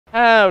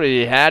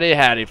Howdy,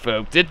 howdy,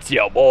 folks. It's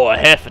your boy,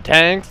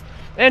 Tanks,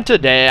 and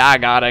today I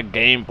got a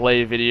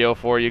gameplay video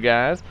for you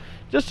guys.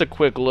 Just a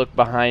quick look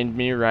behind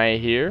me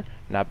right here.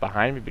 Not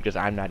behind me because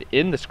I'm not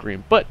in the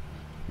screen, but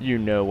you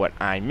know what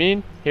I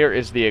mean. Here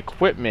is the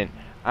equipment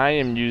I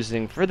am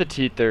using for the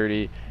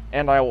T30,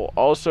 and I will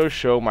also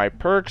show my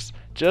perks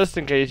just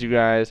in case you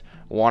guys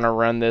want to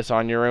run this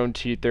on your own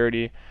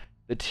T30.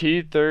 The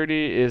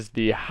T30 is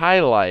the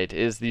highlight,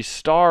 is the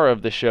star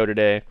of the show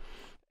today.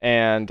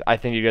 And I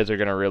think you guys are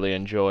going to really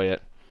enjoy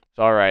it.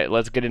 So, alright,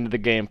 let's get into the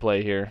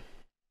gameplay here.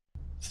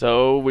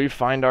 So, we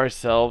find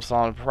ourselves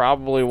on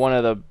probably one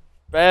of the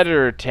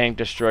better tank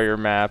destroyer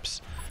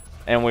maps.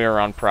 And we are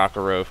on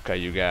Prokhorovka,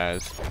 you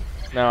guys.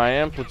 Now, I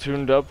am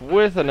platooned up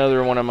with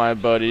another one of my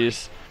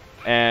buddies.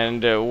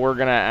 And we're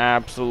going to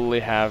absolutely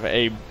have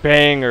a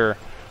banger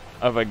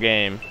of a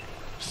game.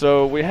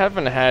 So, we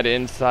haven't had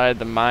Inside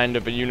the Mind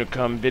of a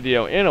Unicum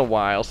video in a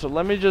while, so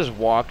let me just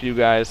walk you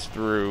guys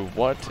through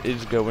what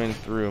is going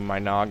through my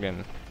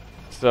noggin.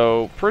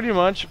 So, pretty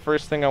much,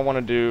 first thing I want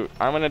to do,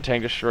 I'm going to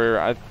tank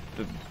destroyer.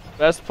 The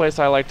best place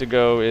I like to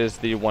go is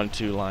the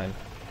 1-2 line.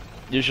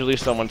 Usually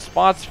someone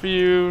spots for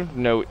you,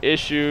 no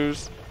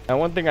issues. Now,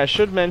 one thing I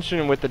should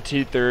mention with the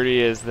T30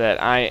 is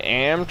that I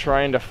am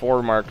trying to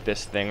 4-mark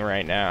this thing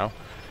right now.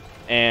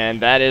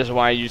 And that is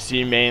why you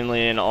see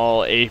mainly an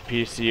all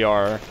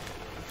APCR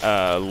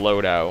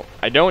loadout.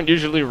 I don't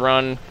usually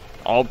run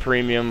all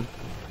premium,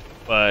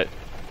 but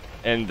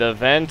in the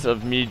event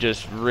of me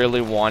just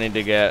really wanting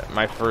to get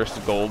my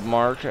first gold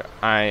mark,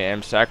 I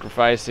am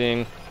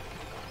sacrificing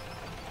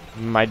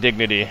my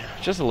dignity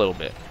just a little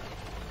bit.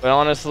 But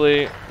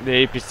honestly,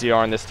 the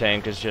APCR in this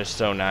tank is just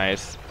so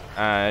nice.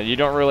 You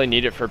don't really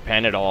need it for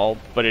pen at all,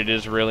 but it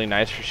is really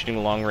nice for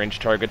shooting long range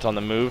targets on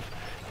the move.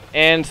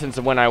 And since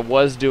when I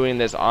was doing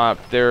this op,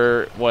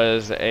 there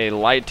was a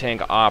light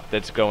tank op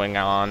that's going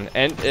on,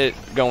 and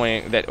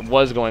that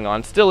was going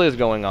on, still is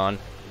going on.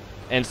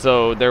 And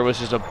so there was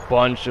just a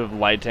bunch of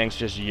light tanks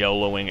just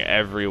YOLOing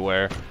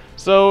everywhere.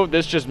 So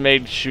this just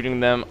made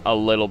shooting them a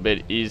little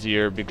bit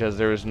easier because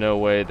there was no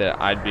way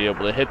that I'd be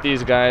able to hit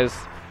these guys,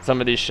 some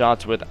of these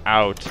shots,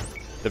 without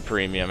the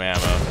premium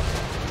ammo.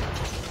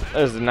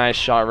 There's a nice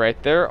shot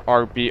right there.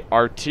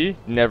 RBRT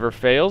never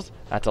fails.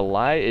 That's a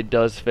lie. It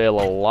does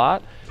fail a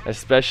lot.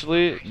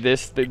 Especially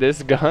this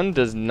gun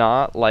does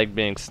not like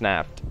being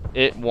snapped.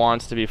 It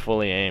wants to be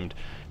fully aimed.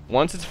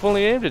 Once it's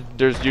fully aimed,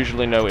 there's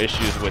usually no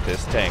issues with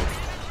this tank.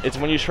 It's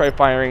when you try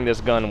firing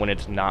this gun when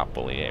it's not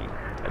fully aimed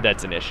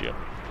that's an issue.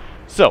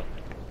 So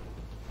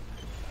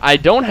I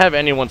don't have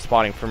anyone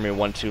spotting for me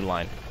 1-2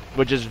 line,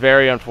 which is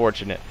very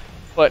unfortunate.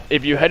 But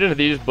if you head into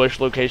these bush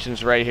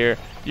locations right here,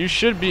 you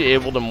should be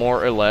able to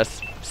more or less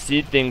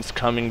see things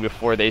coming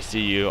before they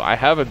see you. I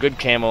have a good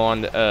camo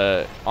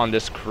on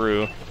this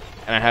crew.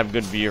 And I have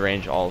good view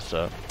range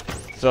also.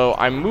 So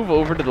I move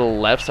over to the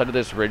left side of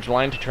this ridge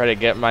line to try to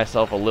get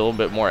myself a little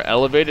bit more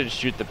elevated to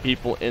shoot the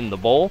people in the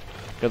bowl.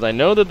 Because I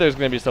know that there's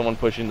going to be someone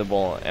pushing the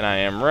bowl, and I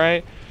am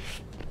right.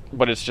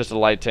 But it's just a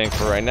light tank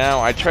for right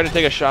now. I tried to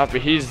take a shot,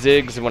 but he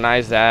zigs when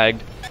I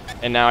zagged.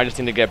 And now I just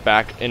need to get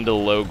back into the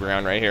low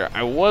ground right here.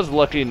 I was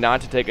lucky not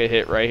to take a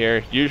hit right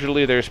here.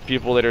 Usually there's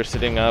people that are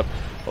sitting up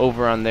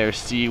over on their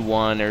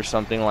C1 or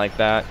something like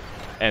that.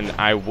 And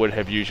I would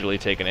have usually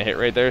taken a hit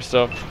right there.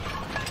 So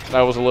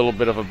that was a little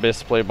bit of a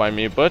misplay by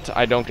me, but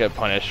I don't get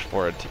punished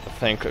for it,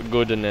 thank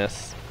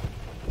goodness.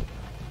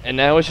 And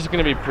now it's just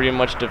going to be pretty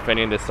much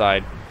defending this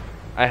side.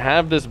 I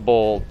have this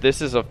bull.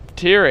 This is a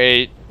tier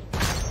 8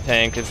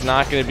 tank. It's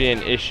not going to be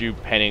an issue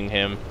penning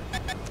him.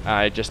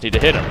 I just need to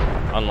hit him,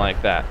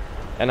 unlike that.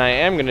 And I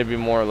am going to be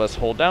more or less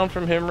hold down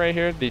from him right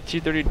here. The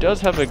T30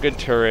 does have a good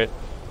turret.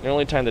 The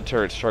only time the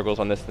turret struggles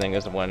on this thing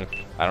is when,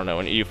 I don't know,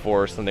 an E4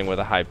 or something with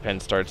a high pen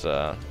starts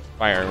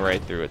firing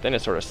right through it. Then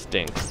it sort of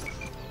stinks.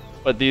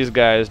 But these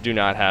guys do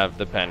not have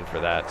the pen for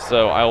that.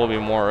 So I will be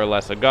more or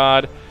less a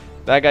god.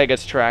 That guy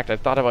gets tracked. I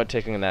thought about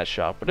taking that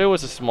shot, but it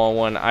was a small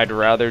one. I'd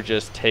rather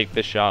just take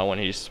the shot when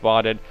he's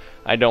spotted.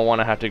 I don't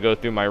want to have to go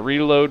through my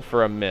reload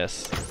for a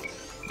miss.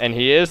 And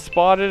he is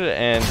spotted,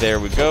 and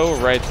there we go,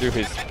 right through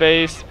his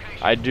face.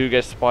 I do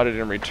get spotted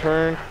in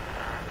return.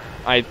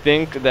 I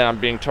think that I'm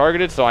being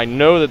targeted, so I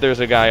know that there's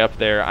a guy up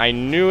there. I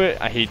knew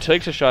it. He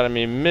takes a shot at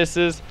me,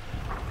 misses.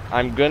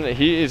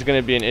 He is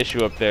gonna be an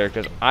issue up there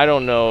because I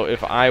don't know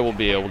if I will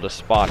be able to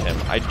spot him.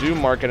 I do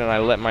mark it and I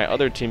let my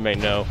other teammate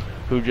know,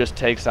 who just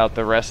takes out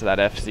the rest of that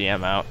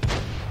FCM out.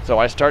 So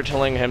I start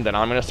telling him that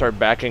I'm gonna start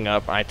backing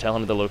up. I tell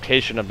him the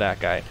location of that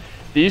guy.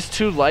 These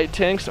two light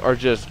tanks are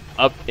just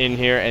up in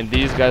here, and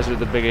these guys are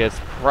the biggest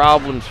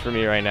problems for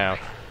me right now.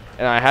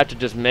 And I have to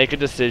just make a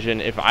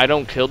decision. If I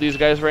don't kill these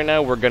guys right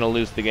now, we're gonna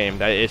lose the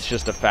game. It's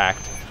just a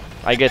fact.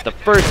 I get the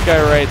first guy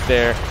right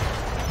there.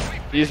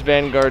 These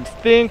vanguards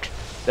think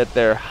that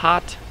they're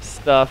hot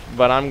stuff,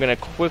 but I'm gonna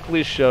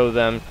quickly show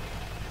them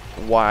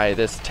why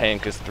this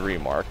tank is 3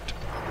 marked.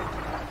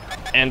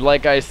 And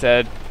like I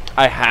said,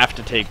 I have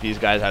to take these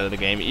guys out of the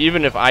game.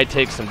 Even if I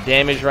take some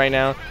damage right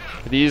now,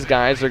 these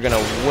guys are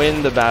gonna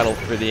win the battle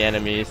for the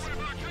enemies.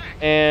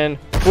 And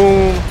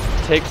boom,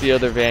 take the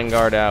other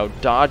Vanguard out,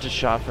 dodge a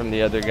shot from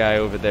the other guy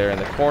over there in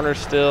the corner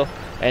still,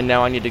 and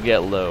now I need to get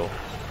low.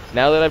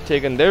 Now that I've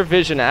taken their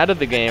vision out of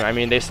the game, I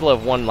mean, they still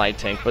have one light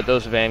tank, but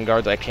those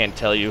Vanguards, I can't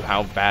tell you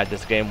how bad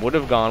this game would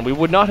have gone. We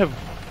would not have...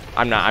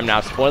 I'm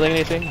not spoiling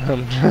anything.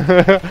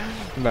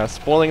 I'm not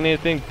spoiling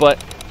anything,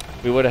 but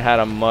we would have had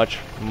a much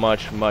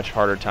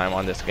harder time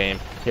on this game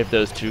if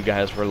those two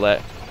guys were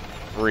let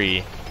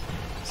free.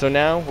 So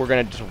now we're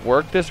going to just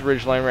work this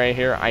ridgeline right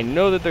here. I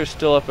know that there's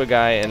still up a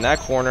guy in that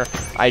corner.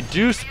 I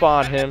do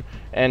spot him,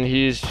 and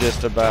he's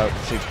just about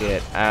to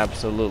get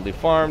absolutely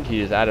farmed. He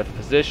is out of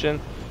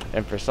position,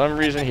 and for some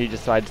reason he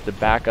decides to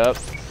back up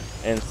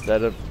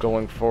instead of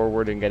going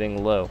forward and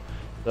getting low.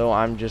 So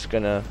I'm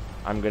gonna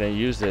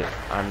use it.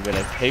 I'm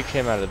gonna take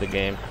him out of the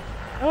game.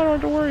 I don't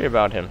have to worry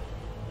about him.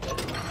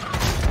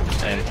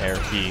 And there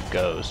he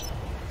goes.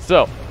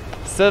 So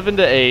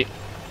 7-8,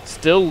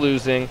 still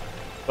losing,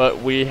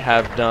 but we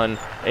have done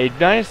a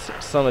nice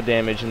sum of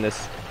damage in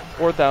this.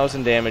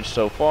 4,000 damage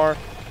so far.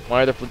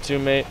 My other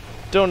platoon mate,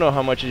 don't know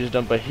how much he's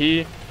done, but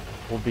he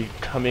will be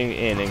coming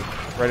in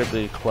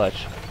incredibly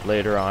clutch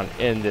later on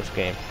in this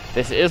game.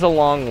 This is a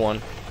long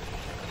one,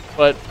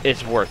 but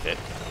it's worth it.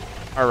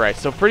 Alright,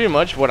 so pretty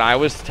much what I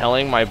was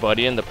telling my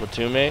buddy and the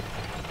platoon mate,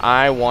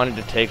 I wanted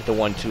to take the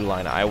 1-2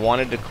 line. I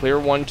wanted to clear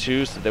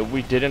 1-2 so that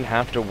we didn't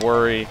have to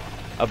worry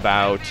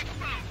about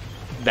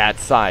that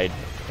side,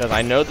 because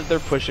I know that they're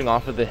pushing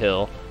off of the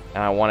hill,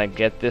 and I want to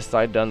get this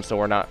side done so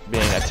we're not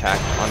being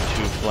attacked on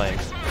two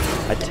flanks.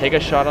 I take a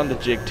shot on the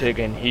Jig Tig,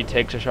 and he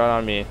takes a shot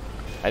on me.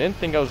 I didn't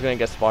think I was going to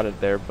get spotted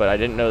there, but I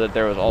didn't know that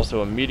there was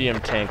also a medium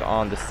tank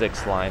on the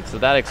 6 line, so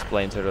that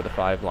explains it, or the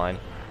 5 line.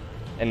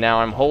 And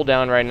now I'm hull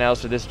down right now,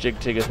 so this Jig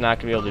Tig is not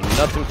going to be able to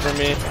do nothing for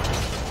me,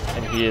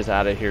 and he is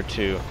out of here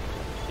too.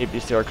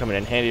 APCR coming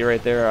in handy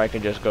right there. I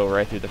can just go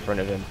right through the front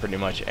of him pretty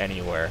much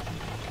anywhere.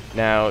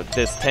 Now,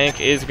 this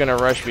tank is going to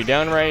rush me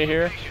down right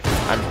here.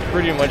 I'm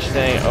pretty much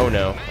saying, oh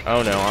no,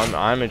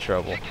 I'm in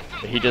trouble.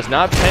 But he does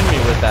not pen me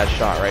with that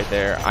shot right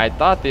there. I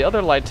thought the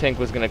other light tank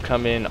was going to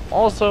come in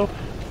also.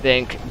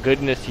 Thank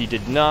goodness he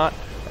did not,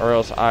 or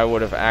else I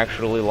would have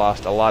actually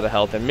lost a lot of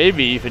health and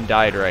maybe even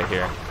died right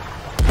here.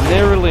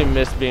 Narrowly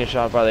missed being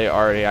shot by the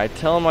RD. I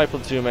tell my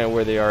platoon mate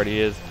where the RD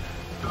is,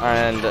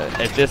 and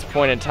at this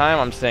point in time,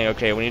 I'm saying,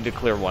 okay, we need to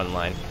clear one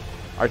line.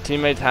 Our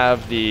teammates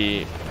have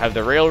the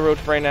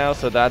railroad right now,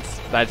 so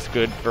that's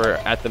good for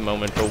at the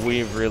moment, but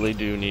we really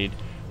do need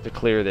to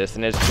clear this.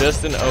 And it's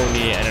just an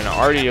Oni and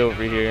an RD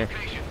over here.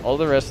 All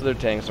the rest of their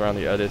tanks are on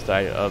the other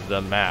side of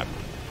the map.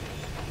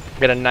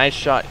 Get a nice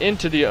shot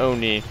into the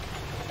Oni,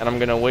 and I'm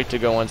gonna wait to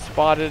go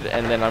unspotted,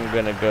 and then I'm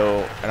gonna go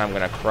and I'm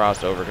gonna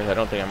cross over because I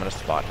don't think I'm gonna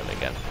spot him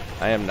again.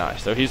 I am not.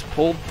 So he's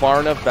pulled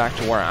far enough back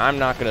to where I'm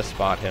not gonna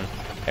spot him,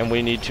 and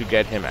we need to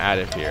get him out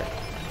of here.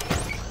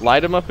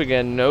 Light him up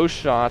again, no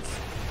shots.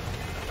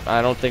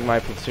 I don't think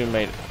my platoon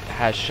mate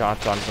has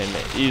shots on him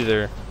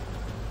either.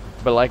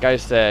 But like I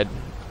said,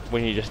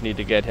 we just need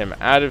to get him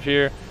out of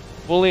here.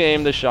 Fully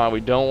aim the shot.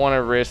 We don't want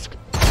to risk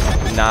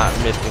not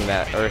missing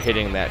that or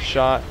hitting that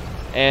shot.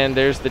 And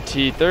there's the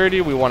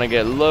T30. We want to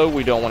get low.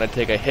 We don't want to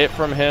take a hit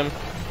from him.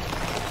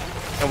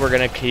 And we're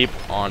going to keep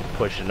on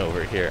pushing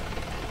over here.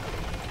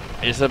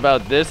 It's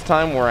about this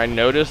time where I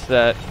noticed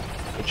that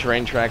the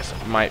train tracks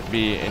might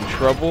be in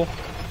trouble,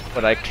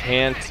 but I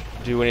can't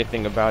do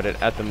anything about it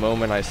at the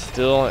moment. I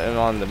still am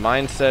on the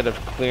mindset of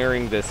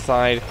clearing this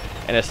side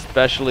and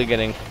especially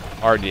getting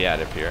RD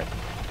out of here.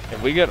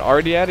 If we get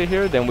RD out of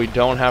here, then we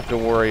don't have to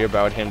worry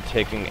about him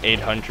taking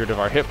 800 of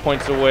our hit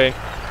points away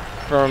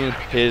from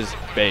his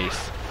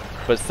base.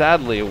 But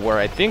sadly, where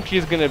I think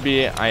he's going to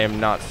be, I am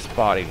not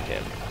spotting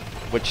him,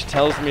 which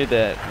tells me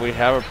that we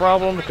have a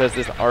problem because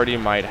this RD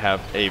might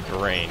have a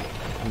brain.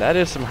 And that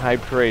is some high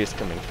praise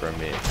coming from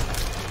me.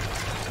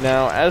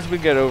 Now, as we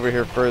get over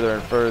here further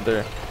and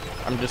further,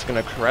 I'm just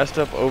going to crest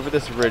up over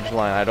this ridge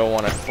line. I don't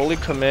want to fully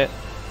commit.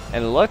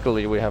 And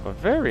luckily, we have a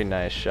very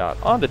nice shot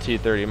on the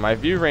T30. My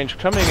view range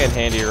coming in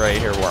handy right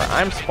here where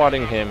I'm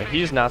spotting him.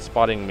 He's not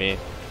spotting me.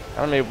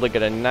 I'm able to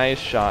get a nice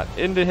shot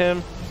into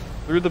him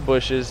through the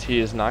bushes. He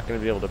is not going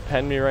to be able to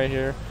pen me right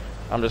here.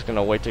 I'm just going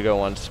to wait to go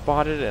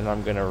unspotted, and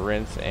I'm going to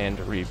rinse and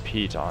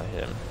repeat on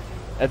him.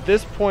 At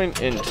this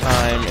point in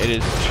time, it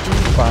is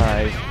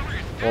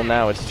 2-5. Well,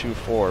 now it's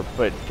 2-4,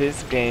 but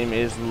this game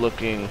is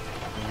looking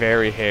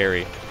very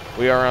hairy.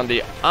 We are on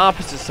the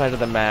opposite side of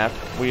the map.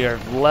 We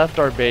have left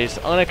our base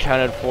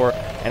unaccounted for,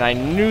 and I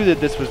knew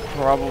that this was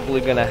probably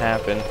going to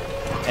happen.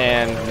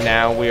 And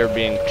now we are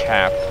being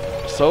capped.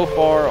 So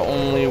far,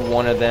 only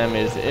one of them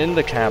is in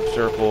the cap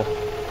circle,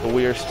 but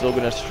we are still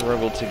going to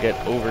struggle to get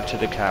over to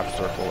the cap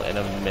circle in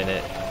a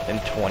minute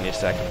and 20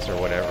 seconds or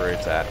whatever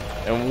it's at.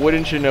 And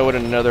wouldn't you know it,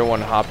 another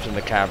one hops in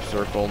the cap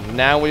circle.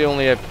 Now we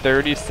only have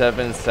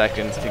 37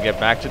 seconds to get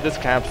back to this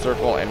cap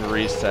circle and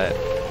reset.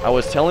 I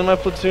was telling my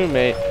platoon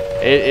mate,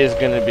 it is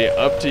going to be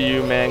up to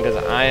you, man,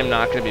 because I am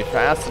not going to be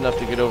fast enough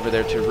to get over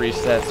there to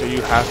reset, so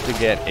you have to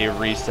get a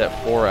reset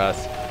for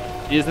us.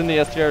 He is in the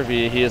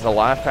STRV. He is a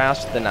lot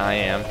faster than I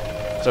am.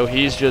 So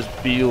he's just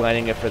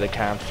beelining it for the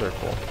cap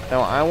circle.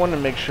 Now I want to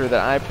make sure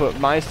that I put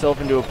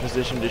myself into a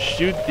position to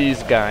shoot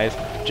these guys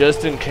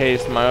just in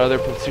case my other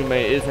platoon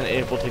mate isn't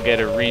able to get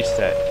a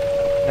reset.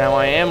 Now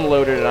I am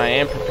loaded and I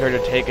am prepared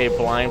to take a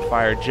blind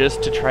fire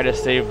just to try to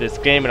save this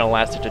game in a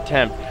last ditch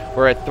attempt.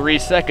 We're at 3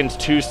 seconds,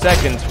 2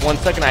 seconds, 1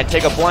 second, I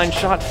take a blind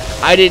shot.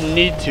 I didn't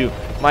need to.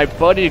 My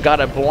buddy got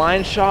a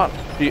blind shot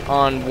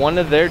on one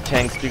of their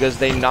tanks because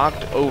they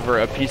knocked over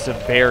a piece of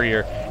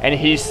barrier, and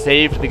he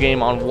saved the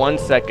game on 1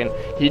 second.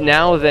 He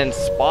now then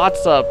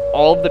spots up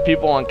all of the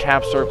people on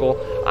cap circle.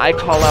 I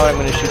call out I'm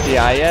going to shoot the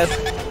IS.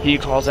 He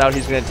calls out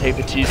he's going to take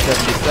the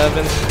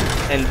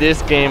T30, and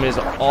this game is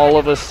all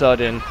of a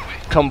sudden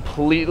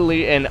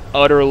completely and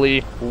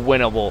utterly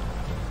winnable.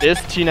 This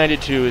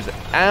T92 is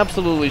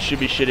absolutely should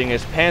be shitting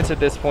his pants at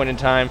this point in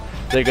time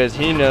because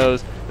he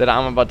knows that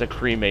I'm about to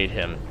cremate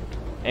him.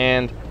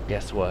 And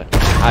guess what?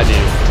 I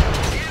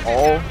do.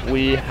 All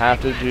we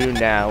have to do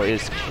now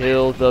is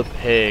kill the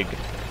pig.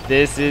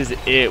 This is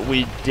it.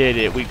 We did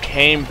it. We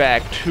came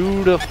back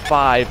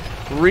 2-5.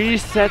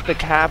 Reset the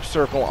cap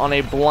circle on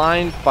a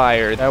blind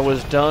fire that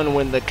was done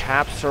when the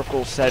cap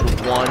circle said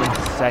 1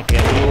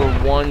 second. We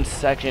were 1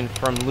 second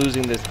from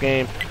losing this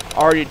game.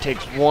 Already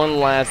takes one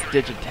last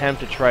ditch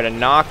attempt to try to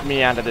knock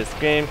me out of this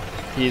game.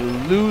 He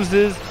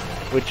loses,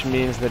 which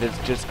means that it's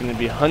just going to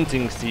be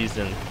hunting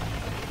season.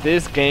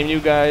 This game, you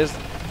guys,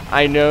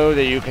 I know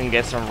that you can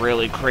get some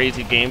really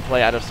crazy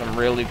gameplay out of some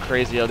really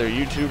crazy other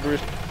YouTubers,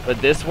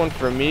 but this one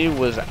for me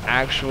was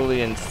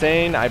actually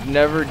insane. I've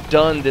never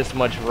done this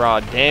much raw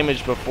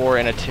damage before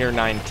in a tier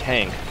 9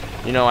 tank.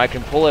 You know, I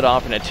can pull it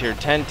off in a tier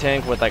 10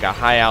 tank with like a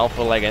high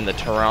alpha like in the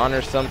Tehran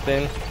or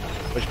something,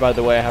 which by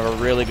the way I have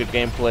a really good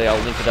gameplay,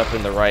 I'll link it up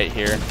in the right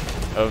here,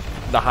 of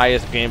the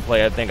highest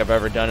gameplay I think I've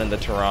ever done in the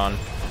Tehran,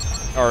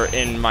 or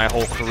in my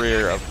whole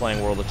career of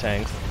playing World of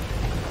Tanks.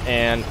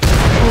 And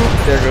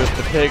there goes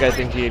the pig. I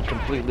think he had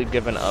completely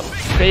given up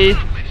faith,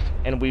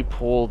 and we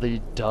pull the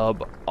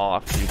dub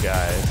off, you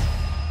guys.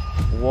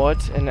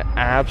 What an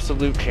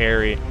absolute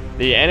carry.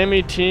 The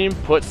enemy team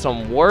put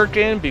some work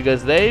in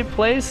because they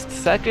placed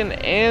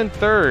 2nd and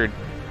 3rd,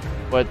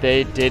 but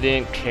they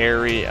didn't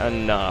carry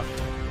enough.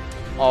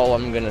 All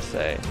I'm gonna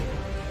say.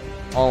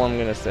 All I'm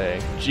gonna say.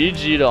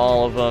 GG to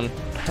all of them.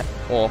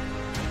 Well,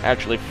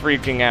 actually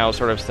Freaking Out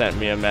sort of sent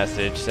me a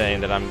message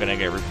saying that I'm gonna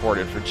get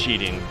reported for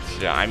cheating.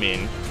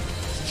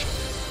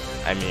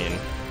 I mean,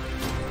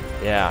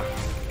 yeah,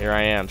 here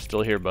I am,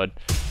 still here, bud.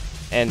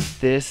 And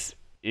this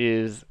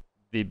is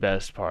the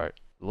best part.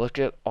 Look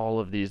at all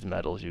of these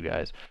medals, you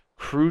guys.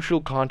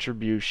 Crucial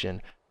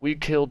contribution. We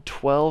killed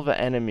 12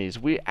 enemies.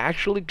 We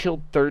actually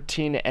killed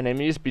 13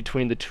 enemies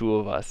between the two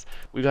of us.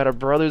 We got a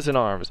Brothers in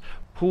Arms,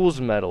 Pools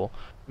medal,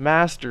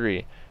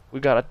 Mastery. We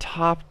got a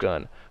Top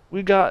Gun.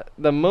 We got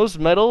the most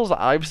medals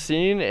I've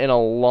seen in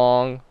a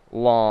long,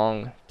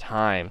 long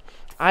time.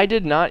 I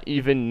did not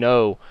even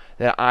know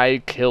that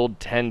I killed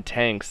 10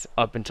 tanks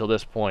up until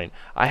this point.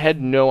 I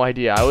had no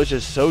idea. I was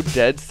just so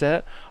dead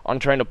set on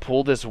trying to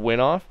pull this win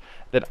off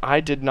that I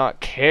did not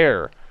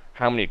care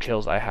how many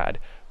kills I had.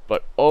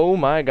 But oh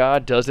my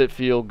god, does it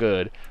feel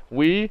good.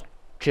 We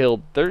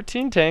killed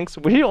 13 tanks.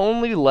 We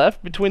only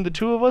left, between the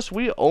two of us,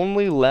 we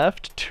only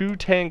left 2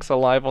 tanks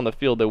alive on the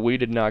field that we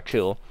did not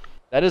kill.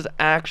 That is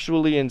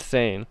actually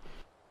insane.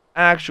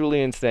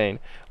 Actually insane.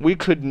 We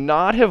could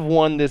not have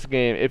won this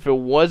game if it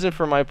wasn't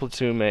for my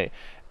platoon mate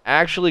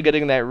actually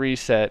getting that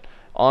reset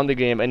on the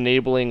game,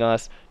 enabling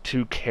us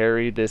to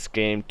carry this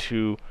game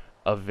to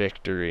a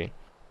victory.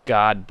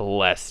 God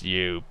bless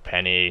you,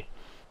 Penny.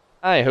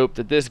 I hope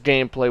that this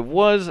gameplay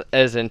was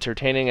as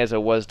entertaining as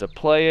it was to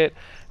play it.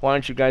 Why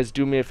don't you guys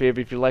do me a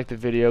favor, if you like the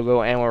video,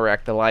 go and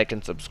whack the like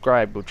and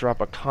subscribe, go drop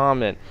a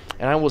comment,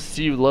 and I will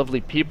see you lovely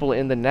people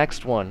in the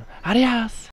next one. Adios!